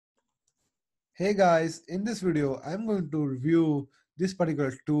Hey guys, in this video, I'm going to review this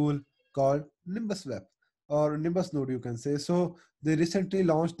particular tool called Nimbus Web or Nimbus Node, you can say. So they recently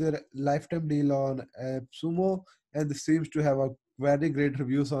launched their lifetime deal on Appsumo, and this seems to have a very great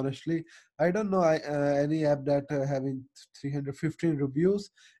reviews. Honestly, I don't know any app that having 315 reviews.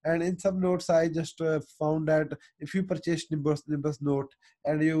 And in some notes, I just found that if you purchase Nimbus Note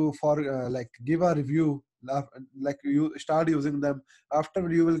and you for like give a review, like you start using them, after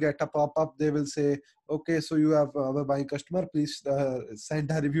you will get a pop-up. They will say, okay, so you have a buying customer, please send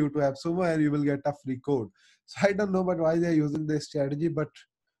a review to Appsumo and you will get a free code. So I don't know but why they're using this strategy, but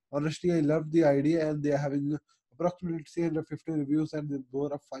honestly I love the idea, and they are having approximately 350 reviews and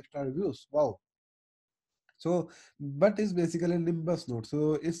more of 5-star reviews. Wow. So but it's basically Nimbus Note,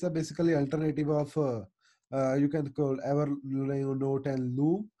 so it's a basically alternative of you can call Evernote and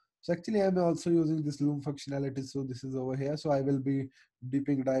Loom. So actually I'm also using this Loom functionality, so this is over here, so I will be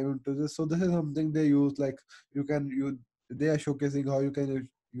deeping dive into this. So this is something they use, like you can use, they are showcasing how you can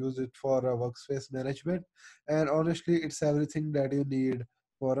use it for workspace management, and honestly it's everything that you need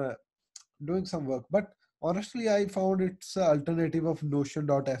for doing some work. But honestly I found it's an alternative of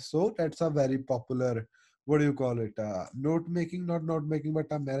Notion.so. That's a very popular, what do you call it, note making, not note making but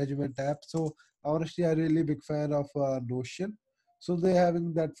a management app. So honestly I really big fan of Notion, so they're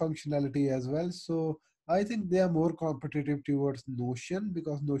having that functionality as well. So I think they are more competitive towards Notion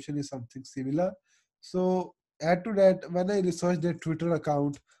because Notion is something similar. So add to that, when I researched their Twitter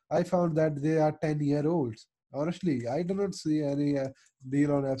account, I found that they are 10-year-olds. Honestly I do not see any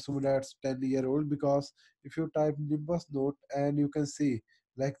deal on Appsumo that's 10-year-old, because if you type Nimbus Note and you can see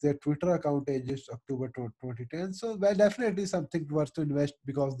like their Twitter account age is October 2010. So well, definitely something worth to invest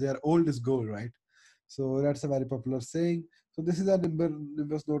because they are old is gold, right? So that's a very popular saying. So this is a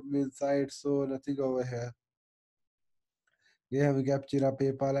Nimbus Note main site. So nothing over here. Yeah, we Captura,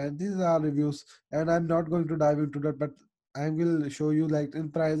 PayPal, and these are reviews. And I'm not going to dive into that, but I will show you, like in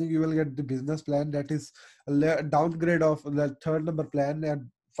pricing, you will get the business plan, that is a downgrade of the third number plan. And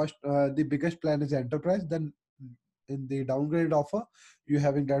first, the biggest plan is enterprise. Then in the downgrade offer, you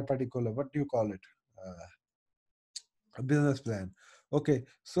having that particular, what do you call it? A business plan. Okay,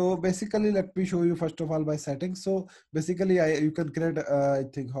 so basically let me show you first of all my settings. So basically you can create I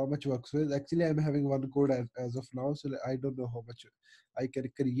think how much works with. Actually I'm having one code as of now, so I don't know how much I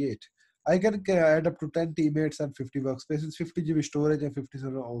can create. I can add up to 10 teammates and 50 workspaces, 50 GB storage, and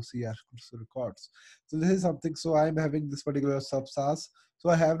 57 OCR records. So this is something. So I'm having this particular Surfsaas. So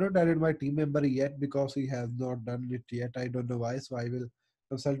I have not added my team member yet because he has not done it yet. I don't know why. So I will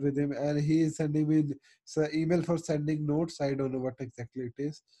consult with him, and he is sending me email for sending notes. I don't know what exactly it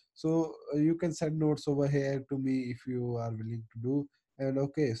is. So you can send notes over here to me if you are willing to do. And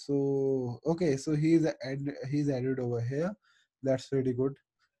okay, so he's added over here. That's pretty good.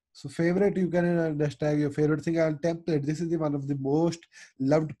 So favorite, you can understand your favorite thing, and template. This is the one of the most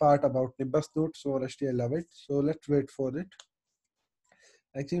loved part about Nimbus Note. So honestly I love it. So let's wait for it.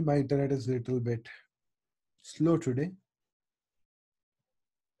 Actually my internet is a little bit slow today.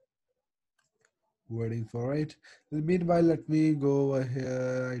 Waiting for it. Meanwhile, let me go over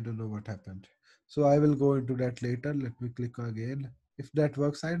here. I don't know what happened. So I will go into that later. Let me click again. If that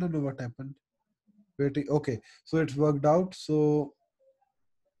works, I don't know what happened. Waiting. Okay, so it's worked out. So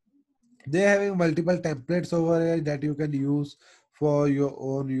they're having multiple templates over here that you can use for your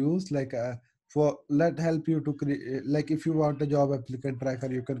own use. Like for let help you to create. Like if you want a job applicant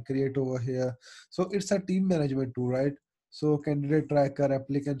tracker, you can create over here. So it's a team management tool, right? So candidate tracker,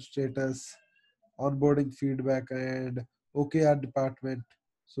 applicant status, onboarding feedback, and OKR department.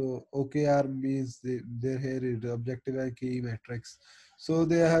 So OKR means their here is objective and key metrics. So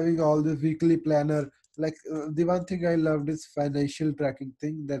they are having all the weekly planner. Like the one thing I loved is financial tracking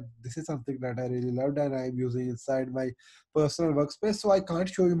thing. That this is something that I really loved, and I'm using inside my personal workspace. So I can't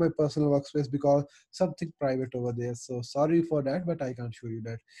show you my personal workspace because something private over there. So sorry for that, but I can't show you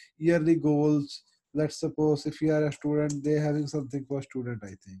that. Yearly goals. Let's suppose if you are a student, they're having something for student,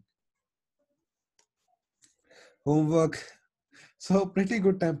 I think. Homework. So pretty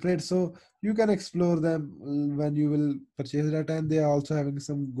good template. So you can explore them when you will purchase that, and they are also having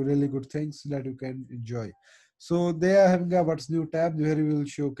some really good things that you can enjoy. So they are having a what's new tab where you will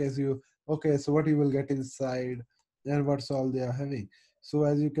showcase you, okay, so what you will get inside and what's all they are having. So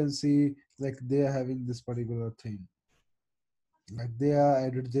as you can see, like they are having this particular thing. Like they are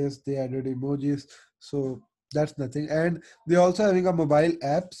added this, they added emojis. So that's nothing. And they're also having a mobile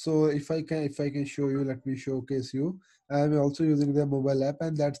app. So if I can show you, let me showcase you. I'm also using their mobile app,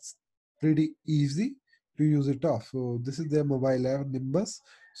 and that's pretty easy to use it off. So this is their mobile app, Nimbus.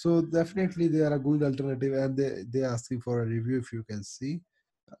 So definitely they are a good alternative, and they're asking for a review if you can see.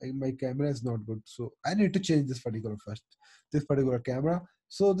 My camera is not good, so I need to change this particular camera.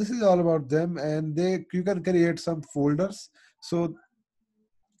 So this is all about them, and you can create some folders. So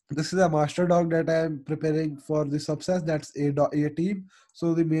this is a master doc that I am preparing for the Surfsaas. That's a team.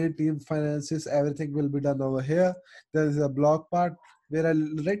 So the main team finances, everything will be done over here. There is a blog part where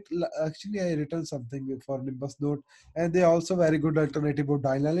actually I written something for NimbusNote, and they also very good alternative of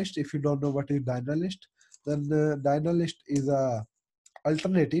Dynalist. If you don't know what is Dynalist, then Dynalist is a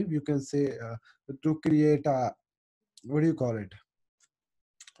alternative, you can say, to create a, what do you call it,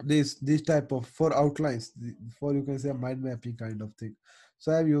 these type of for outlines, for, you can say, a mind mapping kind of thing.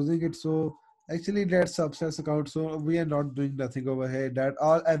 So I'm using it. So actually that's Substance account, so we are not doing nothing over here, that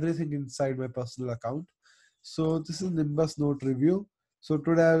all everything inside my personal account. So this is Nimbus Note review. So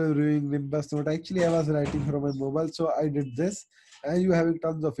today I'm reviewing Nimbus Note. Actually I was writing from my mobile, so I did this. And you having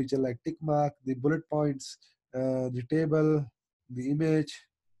tons of feature like tick mark, the bullet points, the table, the image,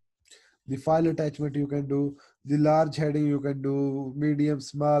 the file attachment you can do, the large heading you can do, medium,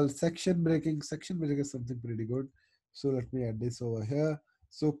 small, section breaking is something pretty good. So let me add this over here.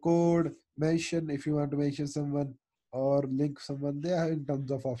 So code, mention, if you want to mention someone or link someone, they are having tons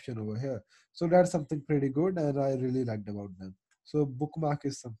of option over here. So that's something pretty good, and I really liked about them. So bookmark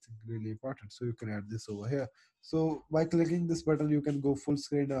is something really important, so you can add this over here. So by clicking this button you can go full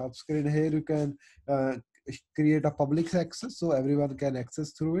screen, off screen. Here you can uh, create a public access so everyone can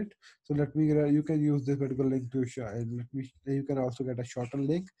access through it. So let me you can use this particular link to show, and you can also get a shorter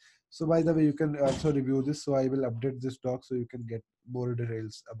link. So by the way, you can also review this, so I will update this doc so you can get more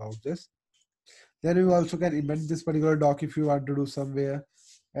details about this. Then you also can embed this particular doc if you want to do somewhere,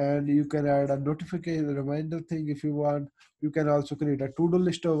 and you can add a notification reminder thing if you want. You can also create a to-do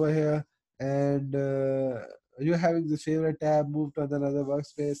list over here, and you're having the favorite tab, move to another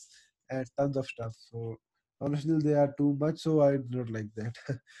workspace, and tons of stuff. So honestly, they are too much, so I do not like that.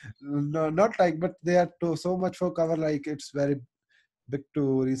 No, not like, but they are too, so much for cover. Like it's very big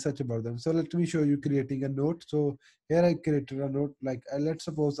to research about them. So let me show you creating a note. So here I created a note, like let's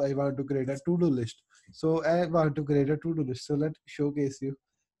suppose I want to create a to-do list. So I want to create a to-do list. So let showcase you.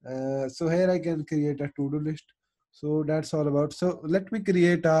 So here I can create a to-do list. So that's all about. So let me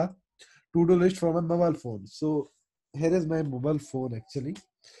create a to-do list from a mobile phone. So here is my mobile phone actually.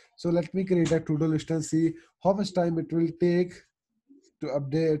 So let me create a to-do list and see how much time it will take to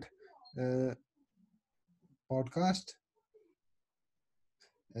update uh, podcast.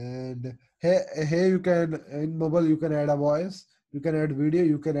 And here you can, in mobile you can add a voice, you can add video,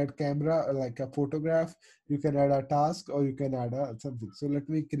 you can add camera, like a photograph, you can add a task, or you can add a something. So let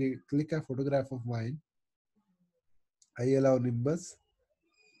me click a photograph of mine. I allow Nimbus.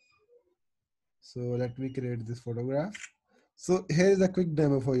 So let me create this photograph. So here is a quick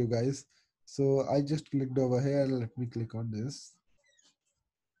demo for you guys. So I just clicked over here. Let me click on this.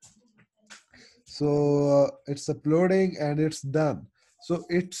 So it's uploading and it's done. So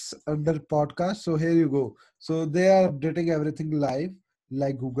it's under podcast. So here you go. So they are updating everything live,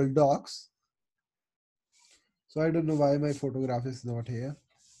 like Google Docs. So I don't know why my photograph is not here.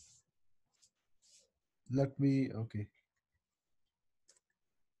 Let me, okay.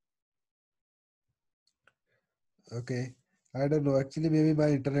 Okay. I don't know. Actually, maybe my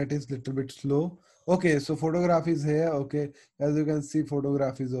internet is little bit slow. Okay, so photograph is here. Okay, as you can see,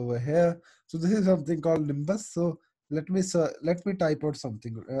 photograph is over here. So this is something called Nimbus. So let me type out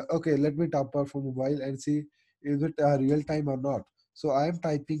something. Okay, let me type out from mobile and see is it real time or not. So I am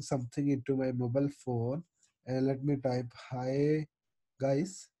typing something into my mobile phone, and let me type, "Hi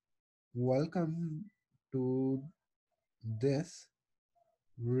guys, welcome to this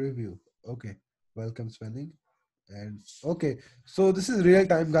review." Okay, welcome spelling. And okay, so this is real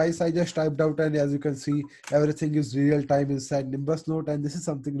time, guys. I just typed out, and as you can see, everything is real time inside Nimbus Note, and this is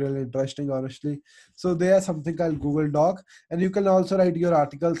something really interesting, honestly. So there's something called Google Doc, and you can also write your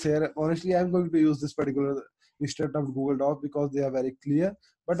articles here. Honestly, I'm going to use this particular instead of Google Doc because they are very clear.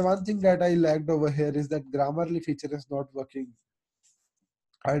 But one thing that I lacked over here is that Grammarly feature is not working.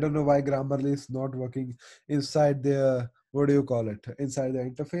 I don't know why Grammarly is not working inside the, what do you call it, inside the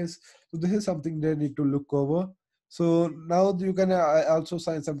interface. So this is something they need to look over. So now you can also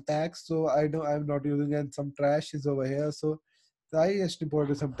sign some tags. So I know I'm not using, and some trash is over here. So I just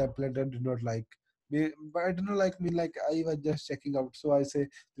imported some template and did not like me, but I don't like me, like I was just checking out. So I say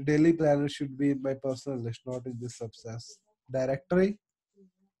the daily planner should be in my personal list, not in this Substack directory.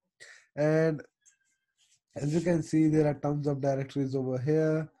 And as you can see, there are tons of directories over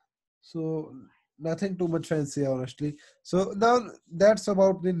here. So nothing too much fancy, honestly. So now that's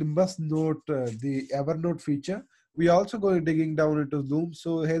about the Nimbus Note, the Evernote feature. we also going digging down into Loom.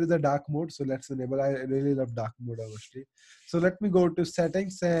 So here is the dark mode. So let's enable. I really love dark mode honestly. So let me go to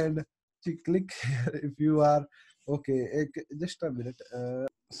settings and click here if you are okay. Just a minute.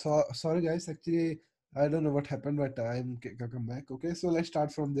 So sorry guys, actually I don't know what happened, but I'm come back. Okay, so let's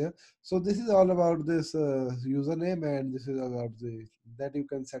start from there. So this is all about this username, and this is about the that you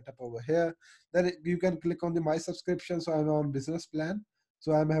can set up over here. Then you can click on the my subscription. So I'm on business plan.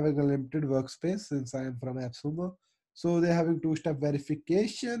 So I'm having a limited workspace since I am from Appsumo. So they're having two-step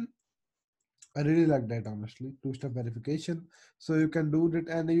verification. I really like that honestly, two-step verification. So you can do that,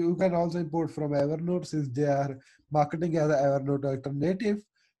 and you can also import from Evernote since they are marketing as an Evernote alternative.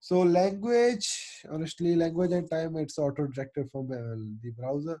 So language, honestly, language and time it's auto-directed from the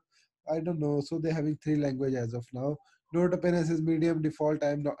browser. I don't know. So they're having three language as of now. Note appearance is medium default.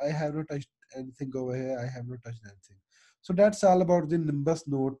 I have not touched anything over here. I have not touched anything. So that's all about the Nimbus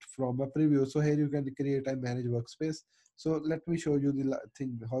Note from a preview. So here you can create and manage workspace. So let me show you the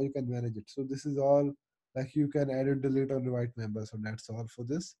thing how you can manage it. So this is all like you can add and delete or invite members. So that's all for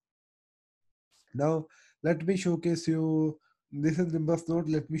this. Now let me showcase you. This is Nimbus Note.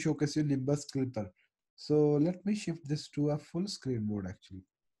 Let me showcase you Nimbus Clipper. So let me shift this to a full screen mode actually.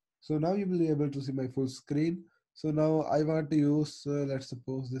 So now you will be able to see my full screen. So now I want to use let's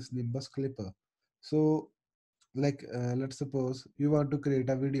suppose this Nimbus Clipper. So like let's suppose you want to create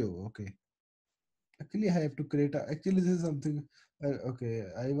a video. Okay, actually I have to create a actually this is something okay,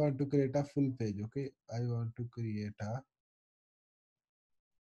 I want to create a full page. Okay, I want to create a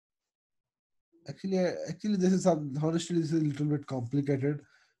actually this is some honestly this is a little bit complicated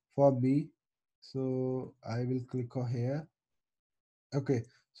for me. So I will click on here. Okay,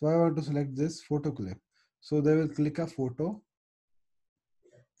 so I want to select this photo clip. So they will click a photo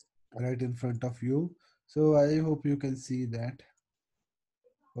right in front of you. So I hope you can see that.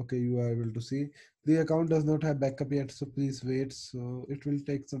 Okay, you are able to see the account does not have backup yet, so please wait. So it will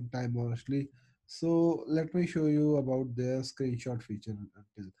take some time honestly. So let me show you about their screenshot feature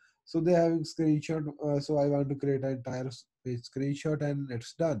until. So they're having screenshot. So I want to create an entire page screenshot and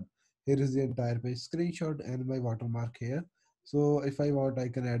it's done. Here is the entire page screenshot and my watermark here. So if I want, I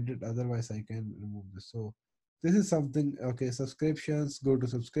can add it. Otherwise, I can remove this. So this is something. Okay, subscriptions. Go to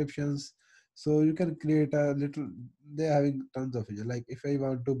subscriptions. So you can create a little, they're having tons of features. Like if I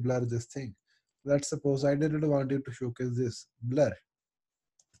want to blur this thing, let's suppose I didn't want you to showcase this blur,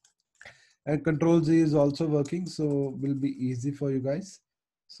 and control Z is also working, so will be easy for you guys.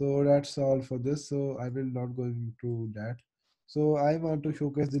 So that's all for this. So I will not go into that. So I want to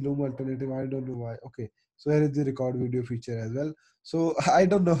showcase the Loom alternative. I don't know why. Okay, so here is the record video feature as well. So I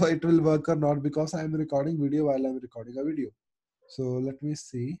don't know it will work or not because I'm recording video while I'm recording a video. So let me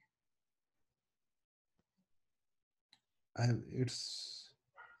see. It's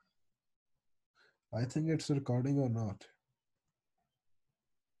I think it's recording or not.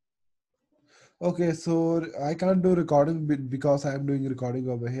 Okay, so I can't do recording because I'm doing recording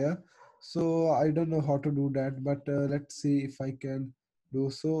over here. So I don't know how to do that, but let's see if I can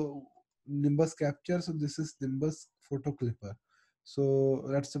do so. Nimbus capture. So this is Nimbus photo clipper. So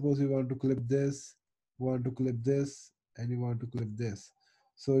let's suppose you want to clip this, want to clip this, and you want to clip this.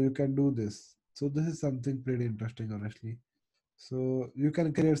 So you can do this. So this is something pretty interesting, honestly. So you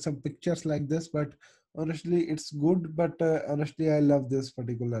can create some pictures like this, but honestly it's good. But honestly I love this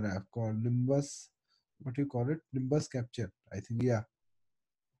particular app called Nimbus, what do you call it, Nimbus capture, I think. Yeah,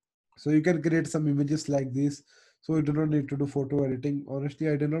 so you can create some images like this, so you do not need to do photo editing. Honestly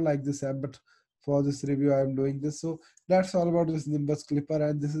I do not like this app, but for this review I am doing this. So that's all about this Nimbus clipper,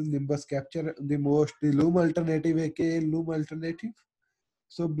 and this is Nimbus capture, the Loom alternative, aka Loom alternative.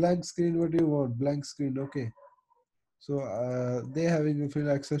 So blank screen, what do you want? Blank screen. Okay, so they having full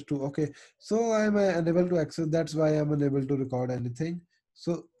access to. Okay, so I'm unable to access, that's why I'm unable to record anything.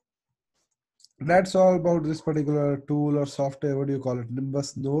 So that's all about this particular tool or software, what do you call it,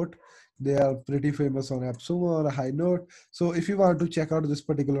 Nimbus Note. They are pretty famous on Appsumo or High Note. So if you want to check out this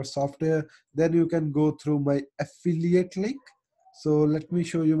particular software, then you can go through my affiliate link. So let me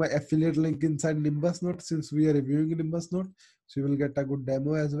show you my affiliate link inside Nimbus Note, since we are reviewing Nimbus Note, so you will get a good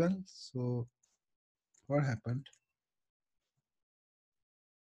demo as well. So what happened,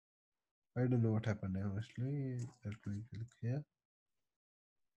 I don't know what happened honestly. Let me click here.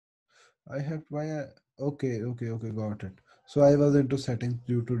 I have why okay, got it. So I was into settings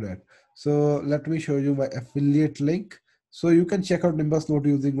due to that. So let me show you my affiliate link. So you can check out Nimbus Note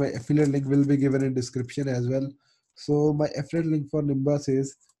using my affiliate link, will be given in description as well. So my affiliate link for Nimbus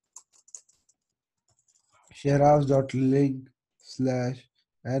is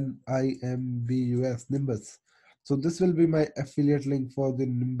sharehouse.link/NIMBUS Nimbus. So this will be my affiliate link for the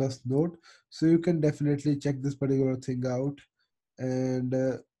NimbusNote. So you can definitely check this particular thing out. And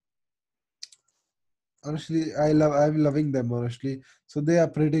honestly, I'm loving them honestly. So they are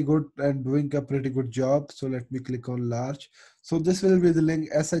pretty good and doing a pretty good job. So let me click on large. So this will be the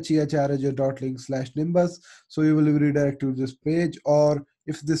link sherj.link/nimbus. So you will be redirected to this page, or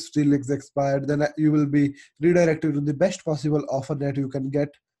if this still is expired, then you will be redirected to the best possible offer that you can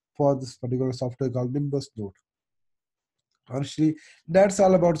get for this particular software called NimbusNote. Honestly, that's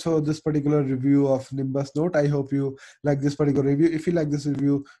all about this particular review of NimbusNote. I hope you like this particular review. If you like this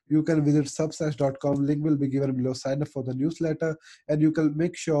review, you can visit surfsaas.com. Link will be given below. Sign up for the newsletter, and you can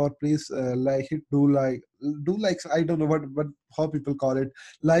make sure, please do like, I don't know what how people call it,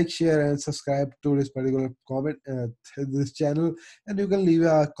 like, share, and subscribe to this particular comment this channel. And you can leave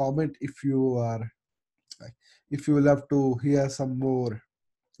a comment if you love to hear some more.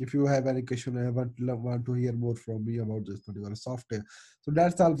 If you have any question, I want to hear more from me about this particular software. So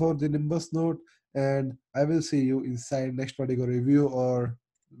that's all for the NimbusNote, and I will see you inside next particular review or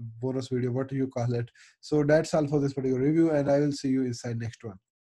bonus video, what do you call it. So that's all for this particular review, and I will see you inside next one.